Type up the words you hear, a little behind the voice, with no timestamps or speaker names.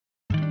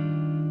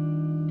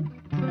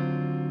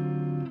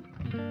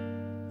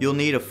You'll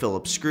need a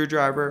Phillips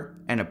screwdriver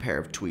and a pair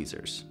of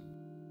tweezers.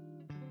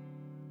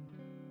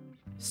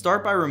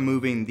 Start by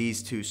removing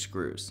these two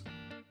screws.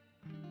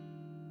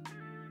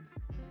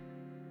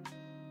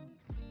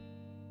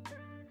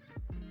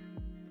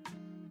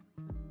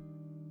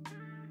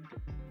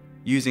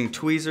 Using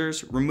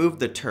tweezers, remove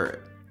the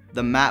turret,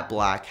 the matte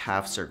black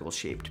half-circle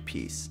shaped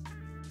piece.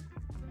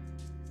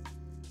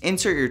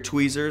 Insert your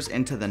tweezers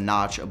into the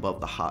notch above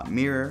the hot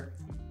mirror,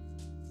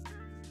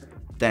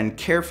 then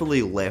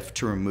carefully lift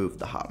to remove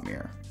the hot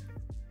mirror.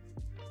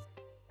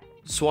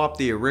 Swap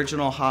the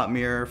original hot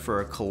mirror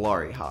for a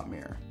Kolari hot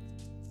mirror.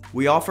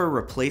 We offer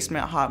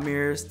replacement hot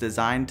mirrors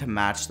designed to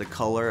match the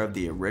color of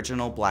the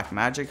original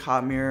Blackmagic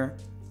hot mirror,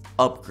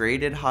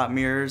 upgraded hot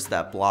mirrors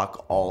that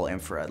block all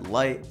infrared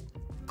light,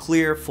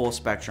 clear full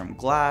spectrum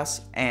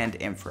glass, and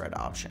infrared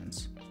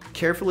options.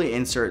 Carefully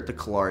insert the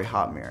Kolari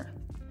hot mirror.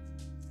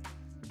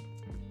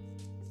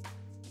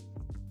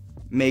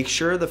 Make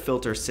sure the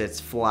filter sits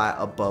flat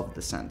above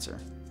the sensor.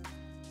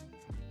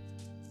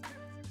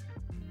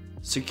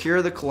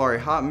 Secure the Kolari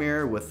hot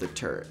mirror with the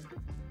turret.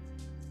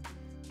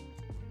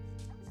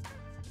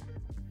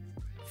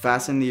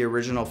 Fasten the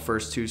original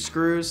first two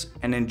screws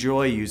and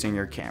enjoy using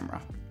your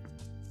camera.